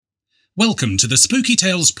Welcome to the Spooky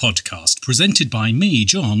Tales podcast, presented by me,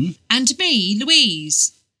 John. And me,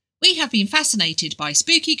 Louise. We have been fascinated by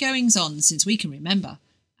spooky goings-on since we can remember,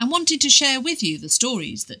 and wanted to share with you the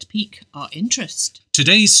stories that pique our interest.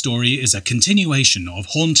 Today's story is a continuation of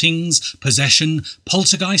hauntings, possession,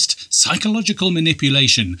 poltergeist, psychological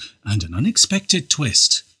manipulation, and an unexpected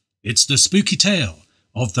twist. It's the spooky tale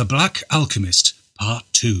of the Black Alchemist, Part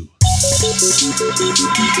 2.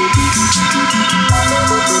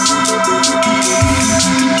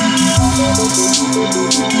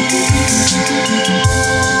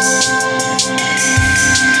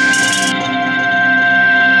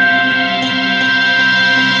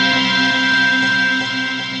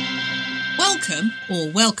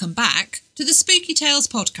 Welcome back to the Spooky Tales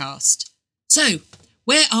podcast. So,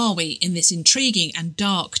 where are we in this intriguing and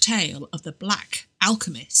dark tale of the Black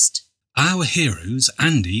Alchemist? Our heroes,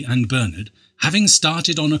 Andy and Bernard, having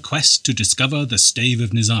started on a quest to discover the Stave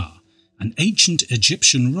of Nizar, an ancient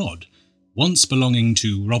Egyptian rod, once belonging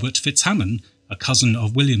to Robert Fitzhamon, a cousin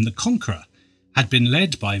of William the Conqueror, had been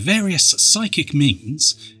led by various psychic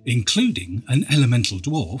means, including an elemental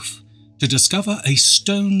dwarf, to discover a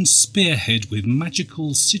stone spearhead with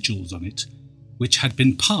magical sigils on it, which had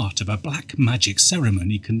been part of a black magic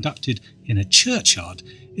ceremony conducted in a churchyard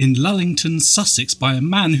in Lullington, Sussex, by a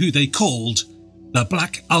man who they called the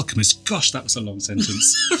Black Alchemist. Gosh, that was a long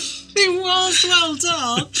sentence. It was, well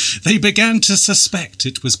done. They began to suspect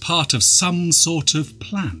it was part of some sort of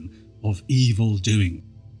plan of evil doing.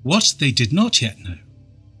 What they did not yet know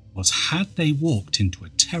was had they walked into a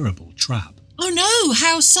terrible trap. Oh no,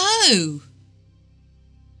 how so?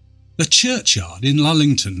 The churchyard in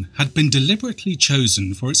Lullington had been deliberately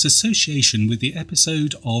chosen for its association with the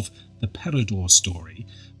episode of the Peridor story,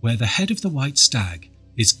 where the head of the white stag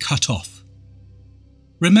is cut off.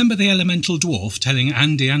 Remember the elemental dwarf telling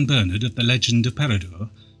Andy and Bernard of the legend of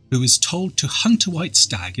Peridor, who is told to hunt a white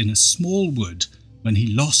stag in a small wood when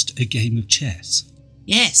he lost a game of chess?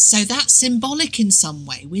 Yes, so that's symbolic in some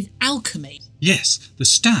way with alchemy. Yes, the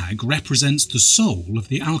stag represents the soul of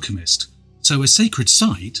the alchemist, so a sacred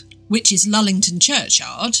site, which is Lullington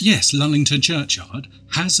Churchyard. Yes, Lullington Churchyard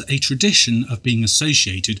has a tradition of being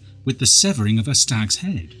associated with the severing of a stag's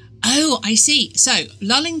head. Oh, I see. So,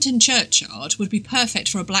 Lullington Churchyard would be perfect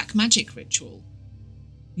for a black magic ritual,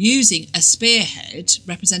 using a spearhead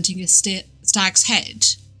representing a stag's head,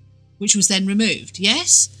 which was then removed,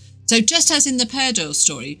 yes? So just as in the Peridor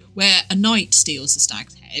story, where a knight steals the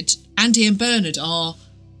stag's head, Andy and Bernard are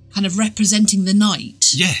kind of representing the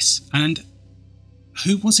knight. Yes, and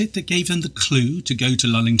who was it that gave them the clue to go to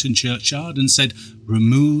Lullington Churchyard and said,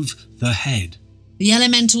 remove the head? The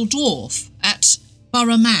elemental dwarf at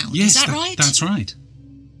Borough Mound, yes, is that right? That's right.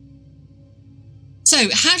 So,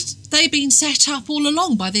 had they been set up all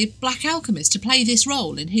along by the Black Alchemist to play this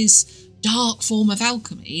role in his dark form of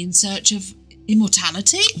alchemy in search of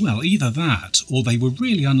immortality? Well, either that, or they were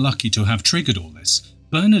really unlucky to have triggered all this.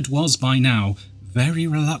 Bernard was by now very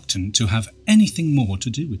reluctant to have anything more to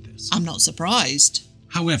do with this. I'm not surprised.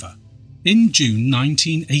 However, in June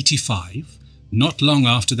 1985, not long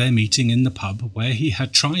after their meeting in the pub where he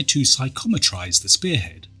had tried to psychometrise the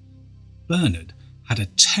spearhead, Bernard had a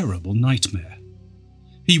terrible nightmare.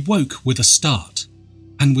 He woke with a start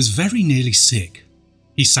and was very nearly sick.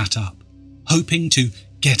 He sat up, hoping to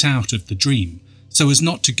get out of the dream so as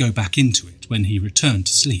not to go back into it when he returned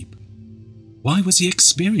to sleep. Why was he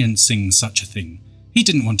experiencing such a thing? He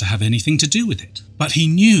didn't want to have anything to do with it, but he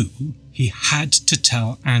knew he had to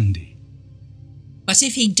tell Andy. But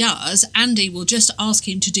if he does, Andy will just ask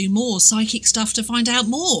him to do more psychic stuff to find out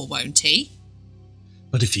more, won't he?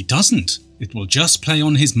 But if he doesn't, it will just play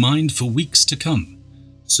on his mind for weeks to come.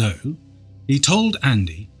 So, he told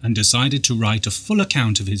Andy and decided to write a full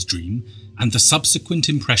account of his dream and the subsequent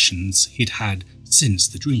impressions he'd had since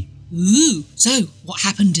the dream. Ooh, so what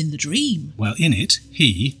happened in the dream? Well, in it,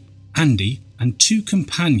 he, Andy, and two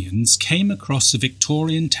companions came across a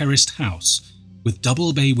Victorian terraced house with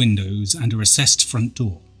double bay windows and a recessed front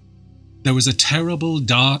door. There was a terrible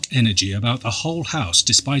dark energy about the whole house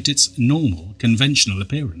despite its normal, conventional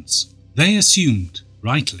appearance. They assumed,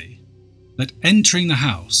 rightly, that entering the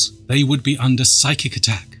house they would be under psychic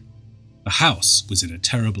attack. The house was in a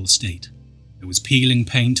terrible state. There was peeling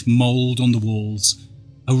paint, mould on the walls.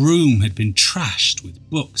 A room had been trashed with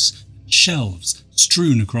books and shelves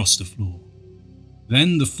strewn across the floor.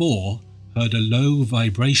 Then the four heard a low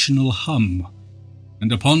vibrational hum,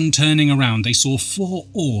 and upon turning around they saw 4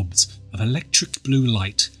 orbs of electric blue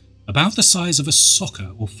light, about the size of a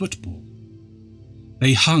soccer or football.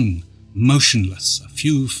 They hung motionless a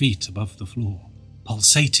few feet above the floor,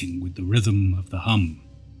 pulsating with the rhythm of the hum.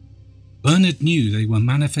 Bernard knew they were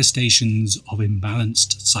manifestations of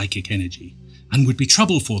imbalanced psychic energy and would be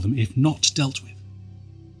trouble for them if not dealt with.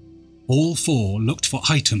 All four looked for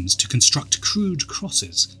items to construct crude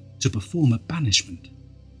crosses to perform a banishment.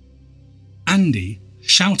 Andy,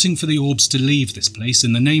 shouting for the orbs to leave this place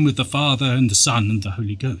in the name of the Father and the Son and the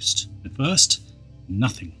Holy Ghost. At first,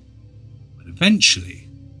 nothing. But eventually,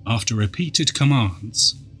 after repeated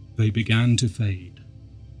commands, they began to fade.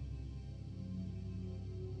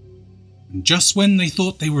 And just when they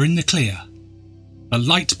thought they were in the clear, the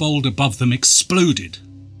light bulb above them exploded,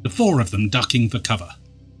 the four of them ducking for cover.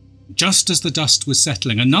 Just as the dust was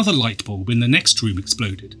settling, another light bulb in the next room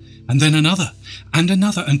exploded, and then another, and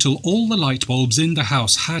another, until all the light bulbs in the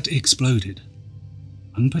house had exploded.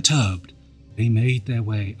 Unperturbed, they made their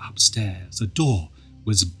way upstairs. A door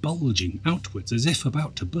was bulging outwards as if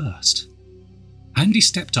about to burst. Andy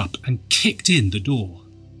stepped up and kicked in the door,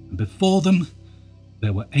 and before them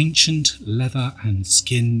there were ancient leather and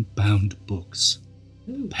skin-bound books,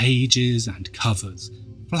 pages and covers,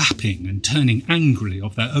 flapping and turning angrily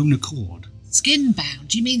of their own accord.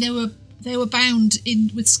 Skin-bound? You mean they were bound in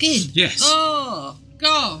with skin? Yes. Oh,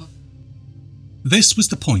 God. This was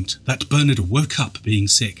the point that Bernard woke up being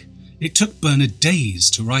sick. It took Bernard days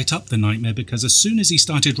to write up the nightmare because as soon as he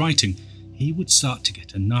started writing, he would start to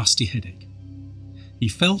get a nasty headache. He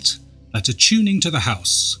felt that attuning to the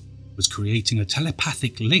house was creating a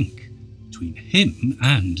telepathic link between him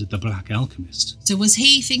and the Black Alchemist. So was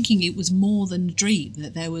he thinking it was more than a dream,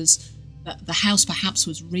 that the house perhaps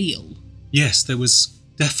was real? Yes, there was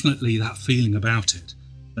definitely that feeling about it,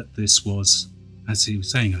 that this was, as he was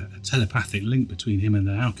saying, a telepathic link between him and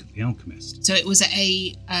the alchemist. So it was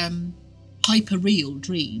a hyper-real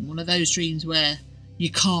dream, one of those dreams where you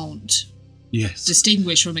can't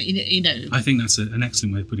distinguish from it, you know. I think that's an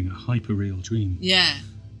excellent way of putting it, a hyper-real dream. Yeah.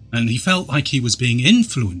 And he felt like he was being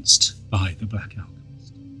influenced by the Black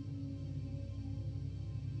Alchemist.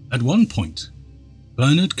 At one point,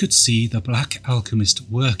 Bernard could see the Black Alchemist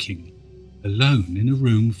working, alone in a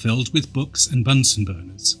room filled with books and Bunsen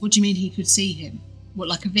burners. What do you mean he could see him? What,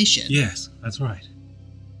 like a vision? Yes, that's right.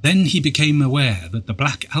 Then he became aware that the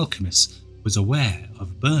Black Alchemist was aware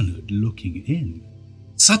of Bernard looking in.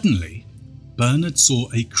 Suddenly, Bernard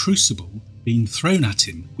saw a crucible being thrown at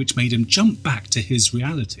him, which made him jump back to his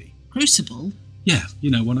reality. Crucible? Yeah, you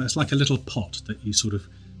know, it's like a little pot that you sort of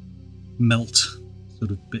melt sort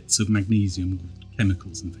of bits of magnesium or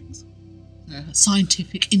chemicals and things. A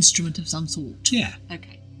scientific instrument of some sort. Yeah.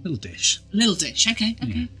 Okay. Little dish. A little dish, okay.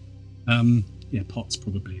 Yeah, pot's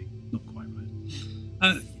probably not quite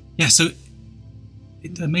right. So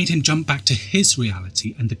it made him jump back to his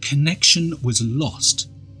reality and the connection was lost.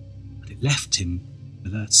 But it left him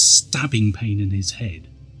with a stabbing pain in his head.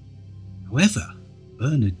 However,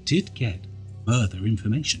 Bernard did get further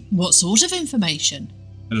information. What sort of information?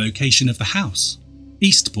 The location of the house,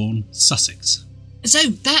 Eastbourne, Sussex. So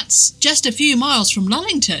that's just a few miles from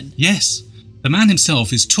Lullington? Yes. The man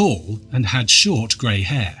himself is tall and had short grey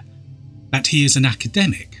hair. That he is an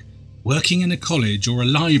academic, working in a college or a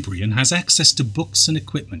library and has access to books and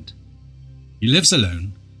equipment. He lives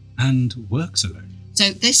alone and works alone.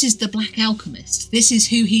 So this is the Black Alchemist. This is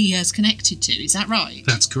who he has connected to, is that right?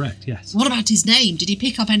 That's correct, yes. What about his name? Did he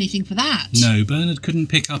pick up anything for that? No, Bernard couldn't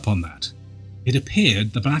pick up on that. It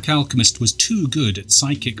appeared the Black Alchemist was too good at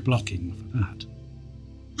psychic blocking for that.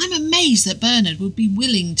 I'm amazed that Bernard would be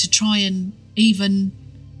willing to try and even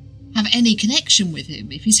have any connection with him.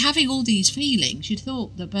 If he's having all these feelings, you'd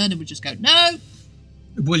thought that Bernard would just go, no!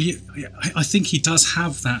 Well, I think he does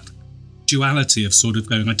have that duality of sort of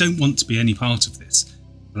going, I don't want to be any part of this,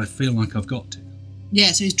 but I feel like I've got to.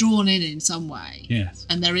 Yeah, so he's drawn in some way. Yes.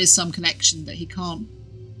 And there is some connection that he can't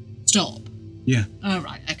stop. Yeah. Oh,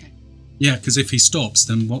 right, okay. Yeah, because if he stops,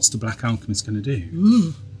 then what's the Black Alchemist going to do?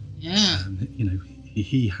 Ooh, yeah.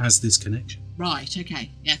 He has this connection. Right,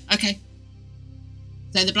 okay, yeah, okay.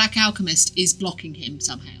 So the Black Alchemist is blocking him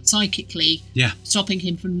somehow, psychically, stopping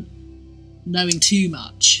him from knowing too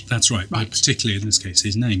much. That's right. But particularly in this case,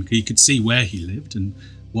 his name. He could see where he lived and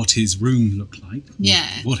what his room looked like. Yeah.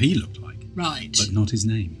 What he looked like. Right. But not his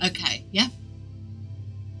name. Okay, yeah.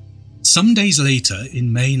 Some days later,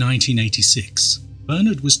 in May 1986,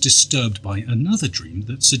 Bernard was disturbed by another dream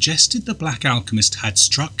that suggested the Black Alchemist had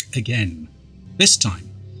struck again. This time,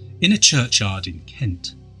 in a churchyard in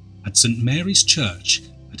Kent, at St Mary's Church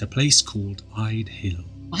at a place called Ide Hill.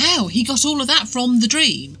 Wow, he got all of that from the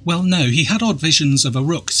dream? Well, no, he had odd visions of a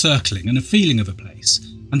rook circling and a feeling of a place,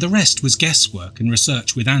 and the rest was guesswork and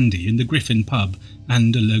research with Andy in the Griffin pub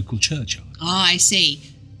and a local churchyard. Ah, I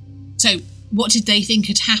see. So, what did they think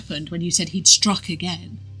had happened when you said he'd struck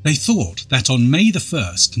again? They thought that on May the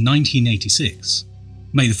 1st, 1986,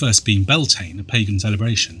 May the 1st being Beltane, a pagan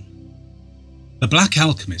celebration, the Black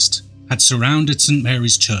Alchemist had surrounded St.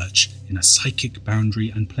 Mary's Church in a psychic boundary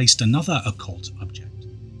and placed another occult object,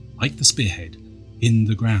 like the spearhead, in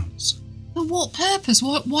the grounds. For what purpose?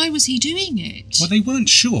 Why was he doing it? Well, they weren't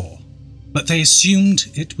sure, but they assumed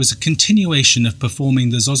it was a continuation of performing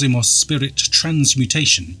the Zosimo's spirit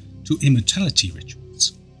transmutation to immortality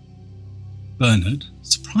rituals. Bernard,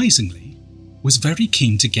 surprisingly, was very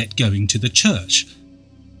keen to get going to the church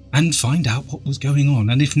and find out what was going on,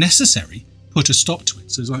 and if necessary, put a stop to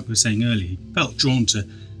it. So, like we were saying earlier, he felt drawn to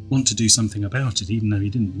want to do something about it, even though he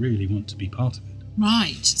didn't really want to be part of it.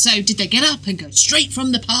 Right. So, did they get up and go straight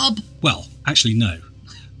from the pub? Well, actually, no.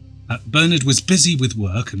 Bernard was busy with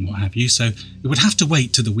work and what have you, so it would have to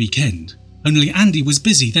wait to the weekend. Only Andy was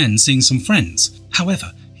busy then seeing some friends.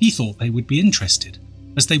 However, he thought they would be interested,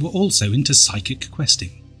 as they were also into psychic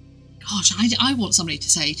questing. Gosh, I want somebody to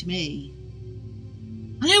say to me,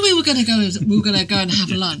 I know we were going to go and have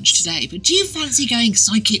lunch today, but do you fancy going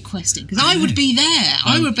psychic questing? Because I would be there.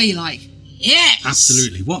 I would be like, yes,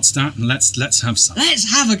 absolutely. What's that? And let's have some.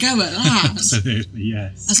 Let's have a go at that. Absolutely,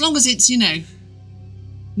 yes. As long as it's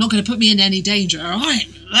not going to put me in any danger. I'm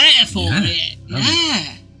there for it.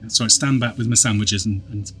 Yeah. So I stand back with my sandwiches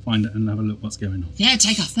and find it and have a look what's going on. Yeah,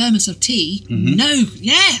 take a thermos of tea. Mm-hmm. No,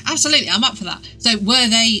 yeah, absolutely. I'm up for that. So were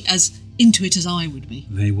they as into it as I would be?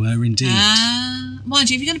 They were indeed. Mind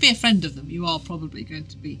you, if you're going to be a friend of them, you are probably going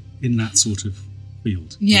to be in that sort of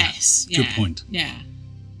field. Yes. Yeah. Good point. Yeah.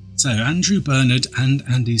 So Andrew, Bernard and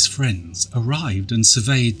Andy's friends arrived and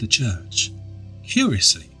surveyed the church.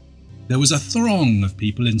 Curiously, there was a throng of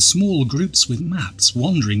people in small groups with maps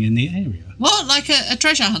wandering in the area. What, like a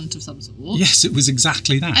treasure hunt of some sort? Yes, it was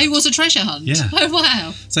exactly that. It was a treasure hunt? Yeah. Oh,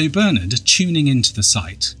 wow. So Bernard, tuning into the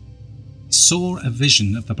site, saw a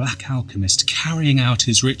vision of the Black Alchemist carrying out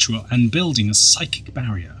his ritual and building a psychic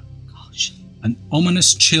barrier. Gosh. An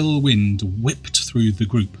ominous chill wind whipped through the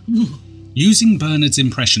group. Ooh. Using Bernard's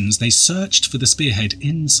impressions, they searched for the spearhead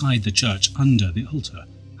inside the church under the altar.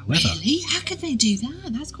 However... Really? How could they do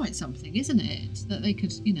that? That's quite something, isn't it? That they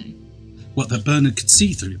could, What, that Bernard could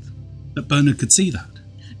see through? That Bernard could see that?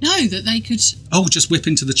 No, that they could... Oh, just whip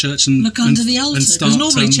into the church and... Look under the altar. Because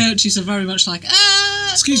normally churches are very much like,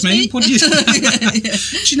 excuse me, what do you... yeah.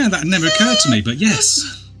 Do you know, that had never occurred to me, but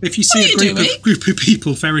yes. If you see a group of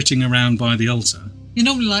people ferreting around by the altar... You're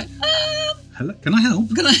normally like, hello, can I help?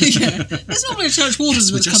 Yeah. There's normally a church warden that's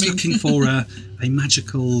coming. We're just looking for a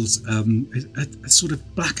magical, a sort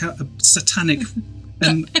of blackout, a satanic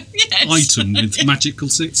item with magical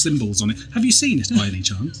symbols on it. Have you seen it by any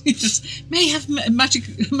chance? Yes. May have magic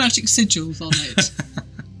sigils on it.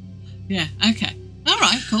 Yeah, okay. All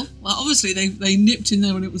right, cool. Well, obviously they nipped in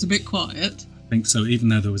there when it was a bit quiet. I think so, even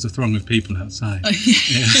though there was a throng of people outside.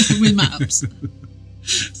 Yeah. With maps.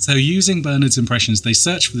 So using Bernard's impressions, they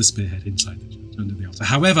searched for the spearhead inside the church under the altar.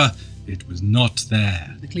 However, it was not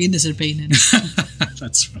there. The cleaners had been in.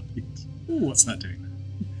 That's right. Ooh, what's that doing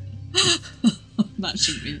there? That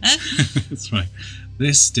shouldn't be there. That's right.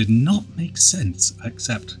 This did not make sense,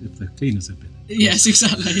 except if the cleaners had been. Yes,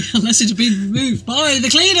 exactly. Unless it had been removed by the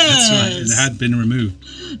cleaners. That's right. It had been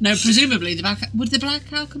removed. No, presumably would the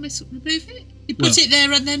Black Alchemist remove it? He put it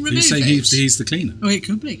there and then remove it. You say he's the cleaner? Oh, it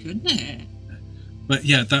could be, couldn't it? But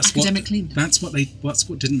yeah, that's cleaner. That's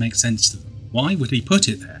what didn't make sense to them. Why would he put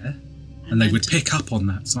it there, and they would pick up on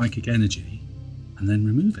that psychic energy, and then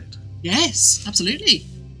remove it? Yes, absolutely.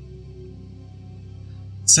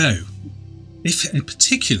 So,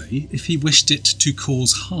 particularly if he wished it to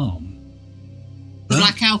cause harm. The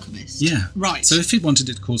Black Alchemist? Yeah. Right. So if he wanted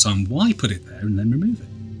it to cause harm, why put it there and then remove it?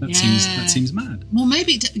 That seems mad. Well,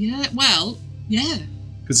 maybe... yeah.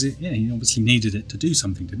 Because he obviously needed it to do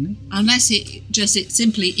something, didn't he? Unless it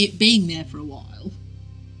simply being there for a while.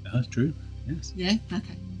 True, yes. Yeah,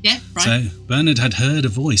 okay. Yeah, right. So Bernard had heard a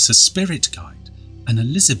voice, a spirit guide, an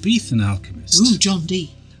Elizabethan alchemist. Ooh, John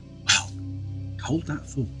Dee. Well, hold that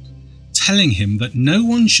thought. Telling him that no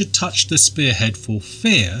one should touch the spearhead for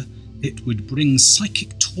fear it would bring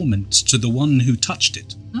psychic torment to the one who touched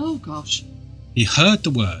it. Oh, gosh. He heard the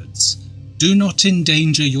words, "Do not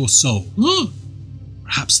endanger your soul." Ooh.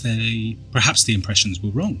 Perhaps the impressions were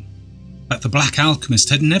wrong. But the Black Alchemist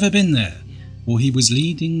had never been there, or he was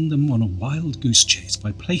leading them on a wild goose chase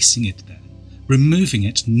by placing it there, removing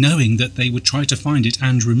it, knowing that they would try to find it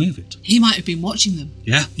and remove it. He might have been watching them.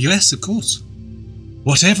 Yes, of course.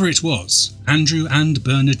 Whatever it was, Andrew and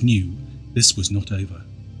Bernard knew this was not over,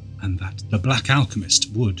 and that the Black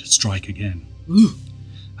Alchemist would strike again. Ooh.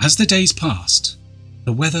 As the days passed,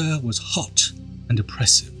 the weather was hot and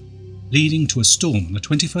oppressive. leading to a storm on the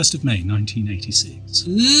 21st of May 1986.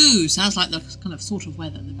 Ooh, sounds like the kind of sort of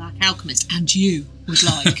weather the Black Alchemist and you would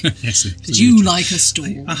like. Yes, Did you like a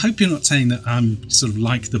storm? I hope you're not saying that I'm sort of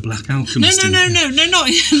like the Black Alchemist. No, not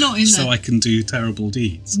in so that. I can do terrible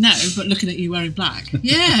deeds. No, but looking at you wearing black.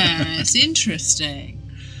 Yes, interesting.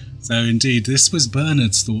 So indeed, this was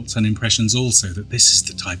Bernard's thoughts and impressions also, that this is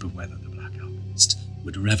the type of weather the Black Alchemist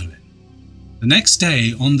would revel in. The next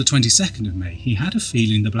day, on the 22nd of May, he had a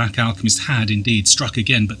feeling the Black Alchemist had indeed struck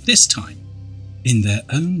again, but this time in their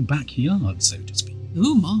own backyard, so to speak.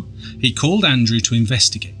 Ooh, ma. He called Andrew to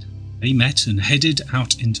investigate. They met and headed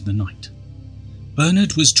out into the night.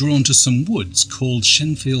 Bernard was drawn to some woods called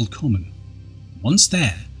Shenfield Common. Once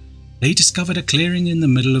there, they discovered a clearing in the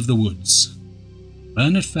middle of the woods.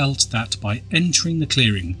 Bernard felt that by entering the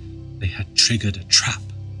clearing, they had triggered a trap.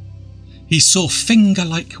 He saw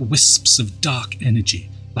finger-like wisps of dark energy,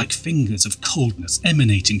 like fingers of coldness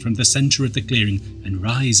emanating from the centre of the clearing and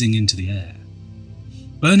rising into the air.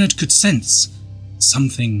 Bernard could sense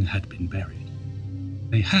something had been buried.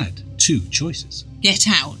 They had two choices. Get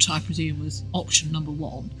out, I presume, was option number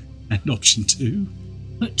 1. And option 2?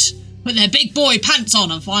 Put their big boy pants on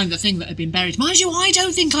and find the thing that had been buried. Mind you, I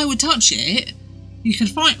don't think I would touch it. You can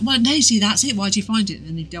find... Well, no, see, that's it. Why do you find it?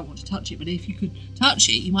 And if you don't want to touch it. But if you could touch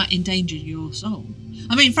it, you might endanger your soul.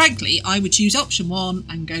 I mean, frankly, I would choose option 1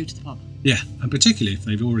 and go to the pub. Yeah, and particularly if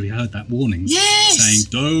they've already heard that warning. Yes! Saying,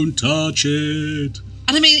 don't touch it.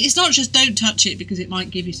 And I mean, it's not just don't touch it because it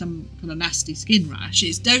might give you some kind of nasty skin rash.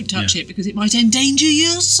 It's don't touch it because it might endanger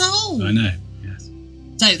your soul. I know, yes.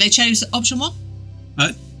 So they chose option 1?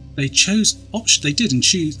 They chose option. They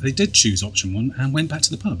did choose option 1 and went back to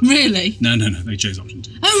the pub. Really? No. They chose option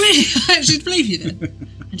 2. Oh, really? I actually believe you then.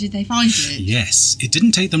 And did they find it? Yes, it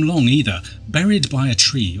didn't take them long either. Buried by a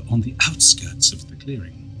tree on the outskirts of the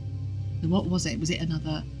clearing. So what was it? Was it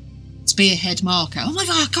another spearhead marker? Oh my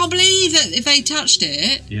God! I can't believe that if they touched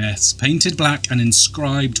it. Yes, painted black and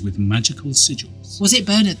inscribed with magical sigils. Was it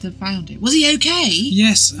Bernard that found it? Was he okay?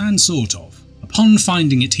 Yes, and sort of. Upon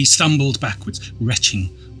finding it, he stumbled backwards, retching,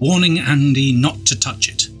 warning Andy not to touch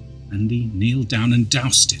it. Andy kneeled down and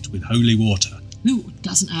doused it with holy water. Who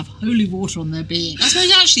doesn't have holy water on their being? I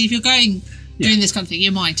suppose actually, if you're doing this kind of thing,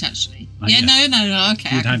 you might actually. No,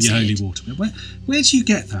 okay. You'd have your holy water. Where do you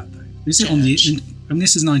get that though? Is it on the? I mean,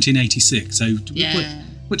 this is 1986. So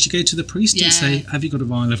would you go to the priest and say, "Have you got a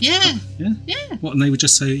vial of?" Yeah. Yeah. What? And they would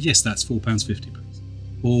just say, "Yes, that's £4.50, please."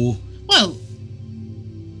 Or well,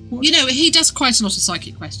 you know, he does quite a lot of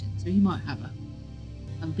psychic questions, so he might have a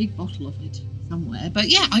big bottle of it somewhere. But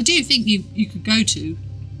yeah, I do think you could go to.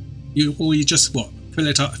 You just fill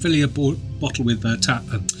your bottle with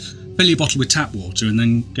fill your bottle with tap water, and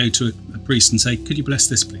then go to a priest and say, "Could you bless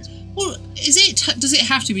this, please?" Well, does it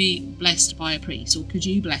have to be blessed by a priest, or could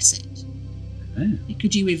you bless it? Yeah.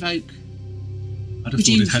 Could you evoke? I'd have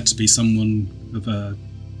thought it had to be someone of a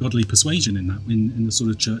godly persuasion in the sort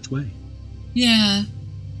of church way. Yeah,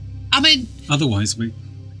 I mean, otherwise I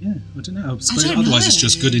don't know. I suppose otherwise it's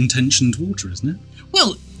just good intentioned water, isn't it?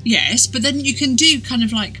 Well, yes, but then you can do kind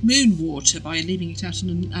of like moon water by leaving it out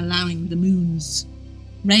and allowing the moon's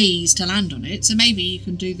rays to land on it. So maybe you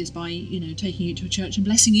can do this by, taking it to a church and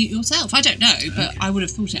blessing it yourself. I don't know, but I would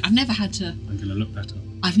have thought it. I've never had to. I'm going to look that up.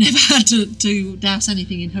 I've never had to douse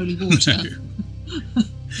anything in holy water.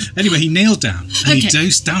 Anyway, he kneeled down and he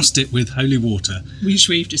doused it with holy water. Which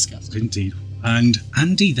we've discussed. Indeed. And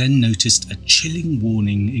Andy then noticed a chilling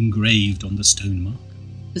warning engraved on the stone marker.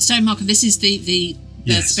 The stone marker, this is the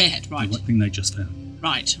spearhead, right? The thing they just found.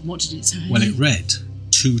 Right. What did it say? Well, it read,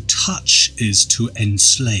 "To touch is to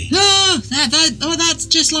enslave." That's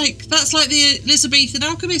like the Elizabethan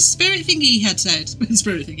alchemist spirit thingy he had said.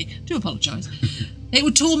 Spirit thingy. Do apologise. It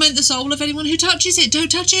would torment the soul of anyone who touches it. Don't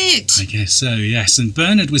touch it. I guess so, yes. And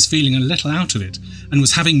Bernard was feeling a little out of it and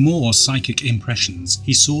was having more psychic impressions.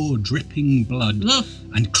 He saw dripping blood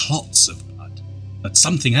and clots of blood. But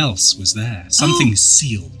something else was there. Something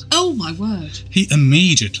sealed. Oh, my word. He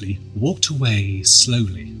immediately walked away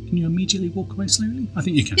slowly. Can you immediately walk away slowly? I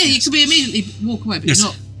think you can. Yeah, you can immediately walk away, but yes. you're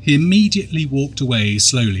not. He immediately walked away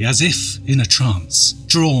slowly, as if in a trance,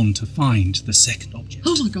 drawn to find the second object.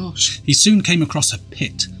 Oh my gosh. He soon came across a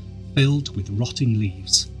pit filled with rotting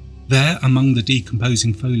leaves. There, among the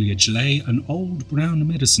decomposing foliage, lay an old brown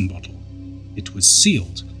medicine bottle. It was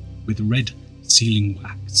sealed with red sealing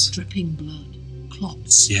wax. Dripping blood.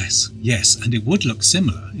 Clots. Yes, and it would look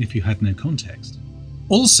similar if you had no context.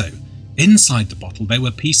 Also, inside the bottle there were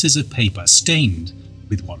pieces of paper stained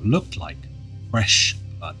with what looked like fresh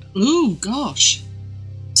blood. Oh, gosh.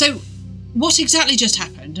 So, what exactly just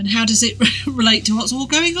happened, and how does it relate to what's all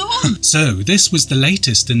going on? So, this was the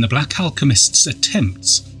latest in the Black Alchemist's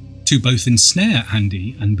attempts to both ensnare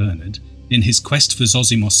Andy and Bernard in his quest for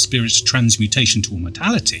Zosimo's spirit's transmutation to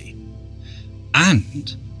immortality,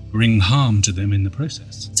 and bring harm to them in the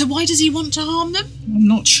process. So why does he want to harm them? I'm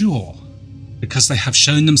not sure. Because they have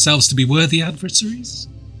shown themselves to be worthy adversaries?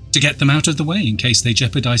 To get them out of the way in case they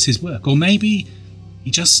jeopardise his work? Or maybe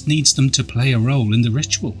he just needs them to play a role in the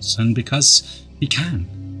rituals, and because he can.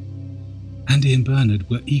 Andy and Bernard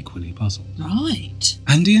were equally puzzled. Right.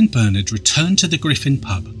 Andy and Bernard returned to the Griffin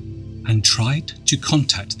pub and tried to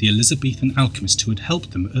contact the Elizabethan alchemist who had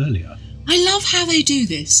helped them earlier. I love how they do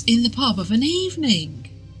this in the pub of an evening.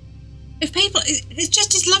 If people,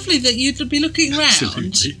 it's lovely that you'd be looking around,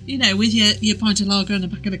 Absolutely. With your pint of lager and a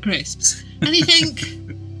packet of crisps, and you think,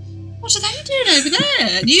 what are they doing over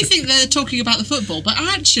there? And you think they're talking about the football, but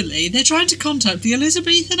actually they're trying to contact the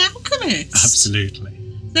Elizabethan alchemist. Absolutely.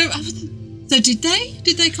 So did they?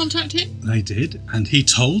 Did they contact him? They did, and he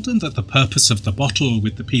told them that the purpose of the bottle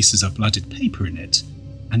with the pieces of blooded paper in it,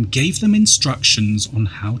 and gave them instructions on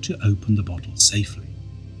how to open the bottle safely.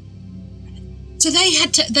 So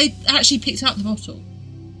they actually picked up the bottle?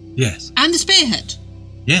 Yes. And the spearhead?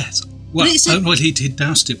 Yes. Well, he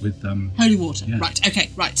doused it with... holy water. Yeah. Right, okay,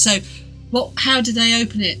 right. So how did they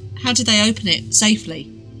open it? How did they open it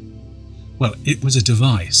safely? Well, it was a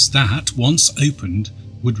device that, once opened,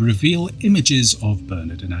 would reveal images of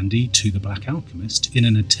Bernard and Andy to the Black Alchemist in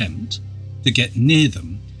an attempt to get near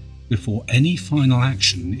them before any final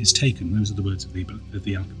action is taken. Those are the words of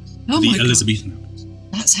the alchemist. Oh, the Elizabethan alchemist.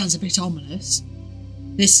 That sounds a bit ominous.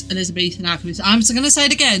 This Elizabethan alchemist. I'm going to say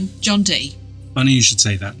it again. John Dee. Funny you should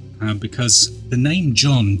say that, because the name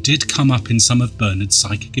John did come up in some of Bernard's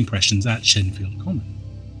psychic impressions at Shenfield Common.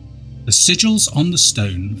 The sigils on the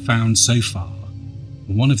stone found so far,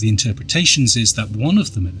 one of the interpretations is that one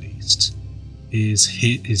of them at least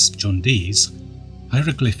is John Dee's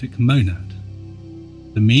hieroglyphic monad,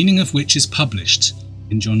 the meaning of which is published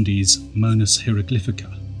in John Dee's Monus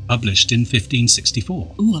Hieroglyphica, published in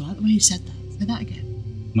 1564. Oh, I like the way you said that. Say that again.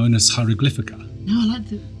 Monus Hieroglyphica. No, I like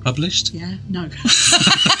the... Published? Yeah, no.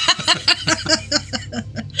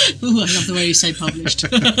 Oh, I love the way you say published.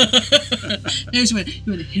 You went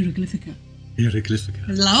Hieroglyphica. Hieroglyphica.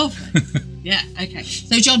 Lovely. Yeah, okay.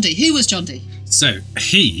 So John Dee. Who was John Dee? So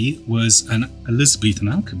he was an Elizabethan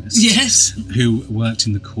alchemist. Yes. Who worked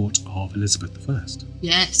in the court of Elizabeth I.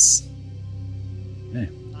 Yes. Yeah.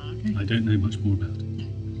 Okay. I don't know much more about it.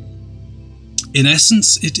 In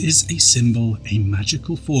essence, it is a symbol, a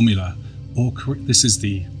magical formula, this is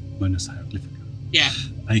the Monus Hieroglyphica. Yeah.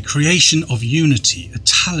 A creation of unity, a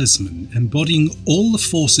talisman embodying all the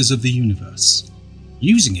forces of the universe.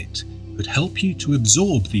 Using it could help you to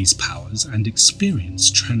absorb these powers and experience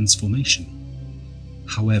transformation.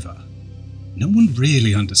 However, no one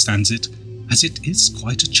really understands it, as it is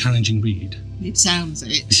quite a challenging read. It sounds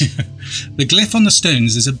it. The glyph on the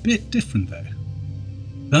stones is a bit different though.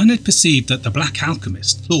 Bernard perceived that the Black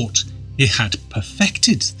Alchemist thought he had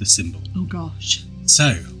perfected the symbol. Oh gosh.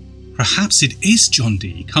 So, perhaps it is John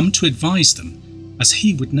Dee come to advise them, as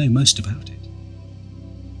he would know most about it.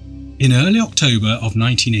 In early October of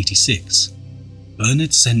 1986,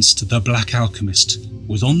 Bernard sensed the Black Alchemist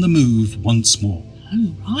was on the move once more.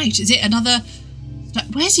 Oh, right. Is it another...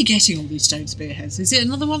 Where's he getting all these stone spearheads? Is it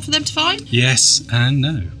another one for them to find? Yes and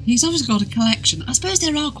no. He's obviously got a collection. I suppose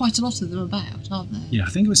there are quite a lot of them about, aren't there? Yeah, I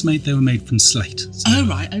think they were made from slate. So, oh,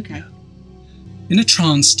 right, okay. In a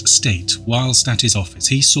tranced state, whilst at his office,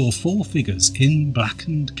 he saw 4 figures in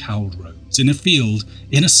blackened cowled robes in a field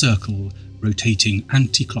in a circle, rotating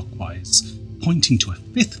anti-clockwise, pointing to a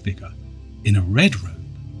 5th figure in a red robe.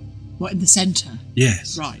 What, in the centre?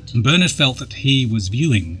 Yes. Right. And Bernard felt that he was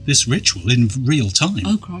viewing this ritual in real time.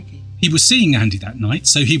 Oh, crikey. He was seeing Andy that night,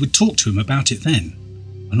 so he would talk to him about it then.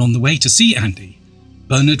 And on the way to see Andy,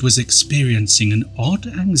 Bernard was experiencing an odd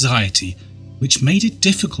anxiety which made it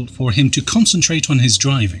difficult for him to concentrate on his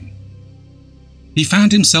driving. He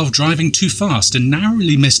found himself driving too fast and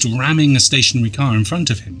narrowly missed ramming a stationary car in front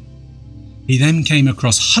of him. He then came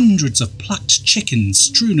across hundreds of plucked chickens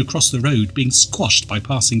strewn across the road being squashed by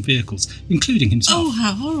passing vehicles, including himself. Oh,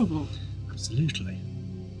 how horrible. Absolutely.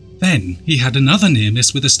 Then he had another near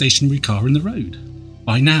miss with a stationary car in the road.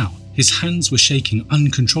 By now, his hands were shaking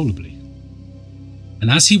uncontrollably. And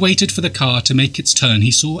as he waited for the car to make its turn,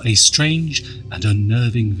 he saw a strange and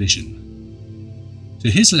unnerving vision. To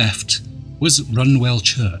his left was Runwell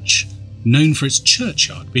Church, known for its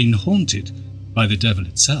churchyard being haunted by the devil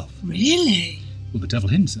itself. Really? Well, the devil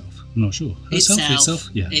himself. I'm not sure. Herself? Itself?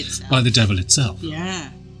 Yeah. Itself. By the devil itself. Yeah.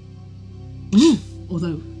 Ooh,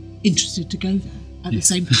 although interested to go there at the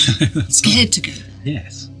same time. Scared to go there.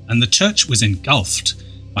 Yes. And the church was engulfed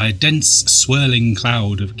by a dense, swirling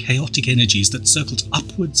cloud of chaotic energies that circled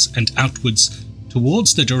upwards and outwards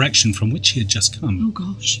towards the direction from which he had just come. Oh,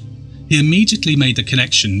 gosh. He immediately made the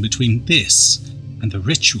connection between this and the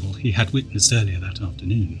ritual he had witnessed earlier that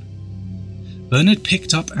afternoon. Bernard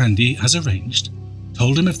picked up Andy as arranged,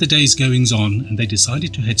 told him of the day's goings-on, and they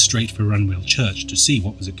decided to head straight for Runwell Church to see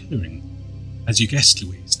what was occurring. As you guessed,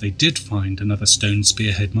 Louise, they did find another stone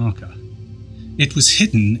spearhead marker. It was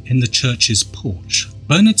hidden in the church's porch.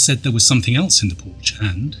 Bernard said there was something else in the porch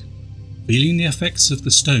and, feeling the effects of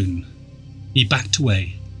the stone, he backed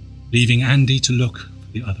away, leaving Andy to look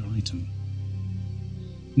for the other item.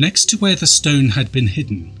 Next to where the stone had been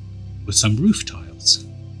hidden were some roof tiles,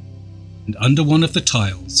 and under one of the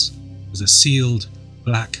tiles was a sealed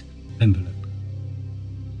black envelope.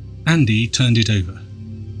 Andy turned it over.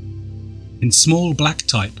 In small black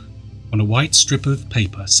type, on a white strip of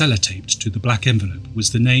paper sellotaped to the black envelope,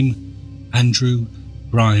 was the name Andrew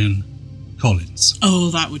Brian Collins. Oh,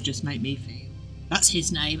 that would just make me feel. That's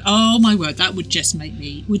his name. Oh, my word, that would just make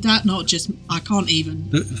me... Would that not just... I can't even...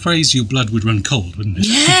 The phrase, your blood would run cold, wouldn't it?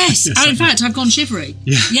 Yes! Yes, in fact, I've gone shivery.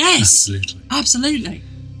 Yeah, yes! Absolutely. Absolutely.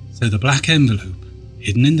 So the black envelope,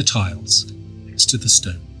 hidden in the tiles, next to the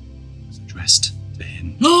stone, was addressed to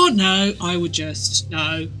him. Oh, no, I would just...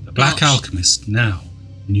 No. The Black Alchemist now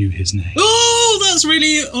knew his name. Oh, that's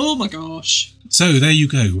really... Oh, my gosh. So there you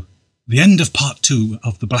go. The end of part 2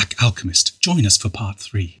 of The Black Alchemist. Join us for part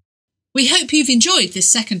 3. We hope you've enjoyed this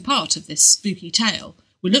second part of this spooky tale.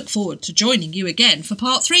 We look forward to joining you again for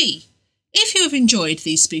part 3. If you have enjoyed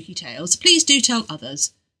these spooky tales, please do tell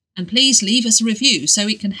others. And please leave us a review so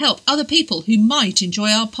it can help other people who might enjoy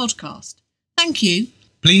our podcast. Thank you.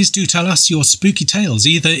 Please do tell us your spooky tales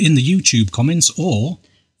either in the YouTube comments or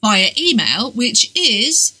via email, which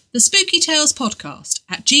is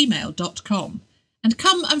thespookytalespodcast@gmail.com. And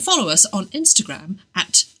come and follow us on Instagram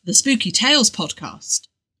at The Spooky Tales Podcast.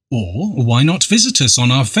 Or why not visit us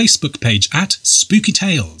on our Facebook page at Spooky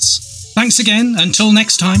Tales. Thanks again. Until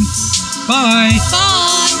next time. Bye.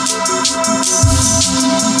 Bye.